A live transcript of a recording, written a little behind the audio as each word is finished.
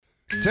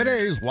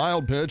Today's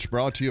Wild Pitch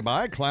brought to you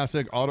by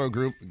Classic Auto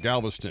Group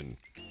Galveston.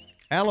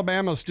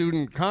 Alabama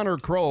student Connor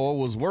Kroll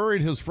was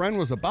worried his friend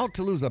was about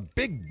to lose a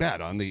big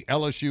bet on the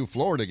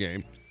LSU-Florida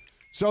game,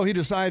 so he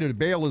decided to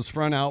bail his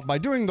friend out by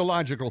doing the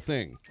logical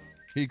thing.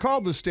 He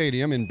called the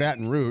stadium in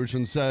Baton Rouge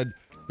and said,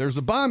 "There's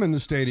a bomb in the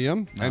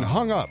stadium," and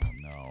hung up.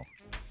 No.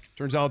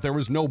 Turns out there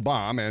was no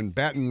bomb, and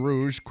Baton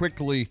Rouge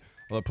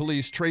the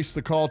police traced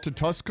the call to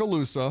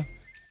Tuscaloosa,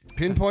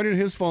 pinpointed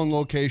his phone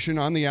location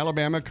on the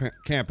Alabama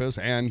campus,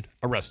 and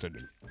arrested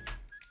him.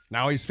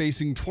 Now he's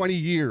facing 20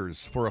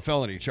 years for a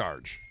felony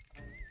charge.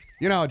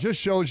 You know, it just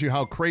shows you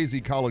how crazy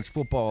college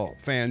football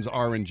fans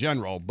are in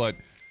general, but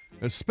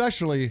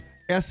especially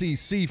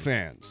SEC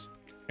fans.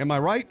 Am I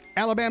right,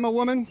 Alabama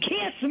woman?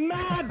 Kiss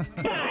my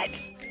butt!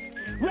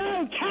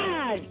 Roll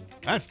Tide!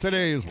 That's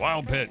today's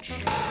Wild Pitch.